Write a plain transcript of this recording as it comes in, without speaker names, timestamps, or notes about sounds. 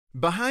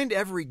Behind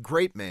every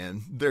great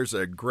man, there's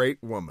a great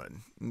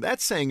woman.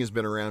 That saying has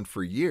been around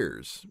for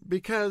years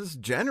because,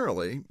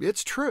 generally,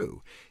 it's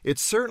true. It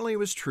certainly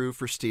was true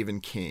for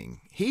Stephen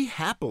King. He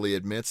happily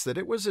admits that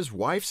it was his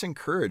wife's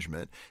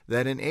encouragement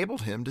that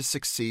enabled him to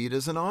succeed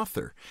as an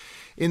author.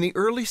 In the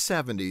early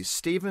 70s,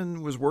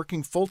 Stephen was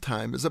working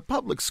full-time as a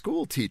public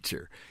school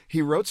teacher.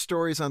 He wrote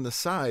stories on the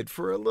side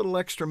for a little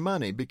extra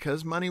money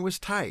because money was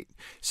tight.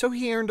 So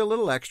he earned a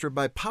little extra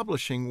by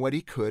publishing what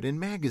he could in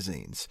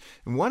magazines.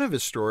 And one of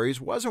his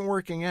stories wasn't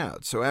working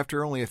out, so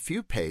after only a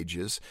few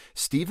pages,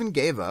 Stephen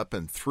gave up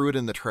and threw it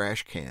in the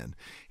trash can.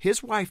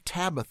 His wife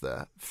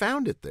Tabitha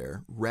found it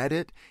there, read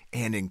it,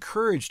 and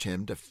encouraged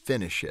him to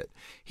finish it.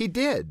 He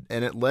did,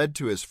 and it led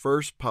to his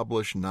first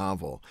published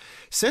novel.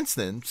 Since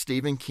then,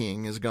 Stephen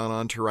King has gone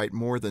on to write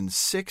more than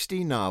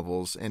 60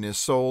 novels and has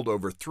sold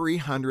over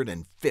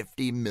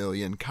 350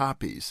 million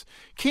copies.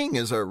 King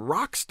is a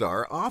rock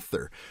star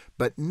author,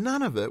 but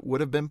none of it would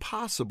have been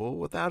possible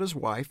without his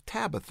wife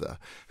Tabitha,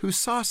 who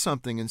saw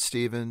something in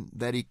Stephen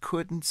that he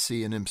couldn't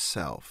see in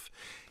himself.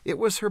 It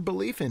was her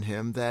belief in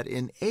him that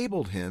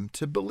enabled him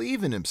to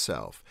believe in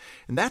himself.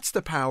 And that's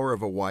the power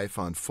of a wife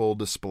on full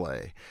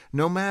display.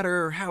 No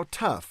matter how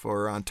tough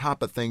or on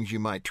top of things you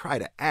might try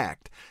to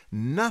act,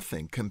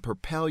 nothing can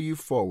propel you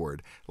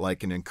forward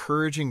like an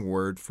encouraging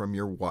word from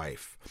your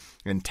wife.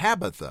 And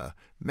Tabitha,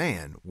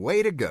 man,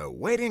 way to go.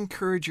 Way to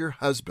encourage your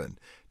husband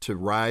to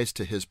rise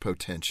to his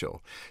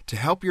potential. To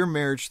help your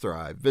marriage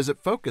thrive,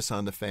 visit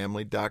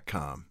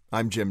FocusOnTheFamily.com.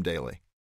 I'm Jim Daly.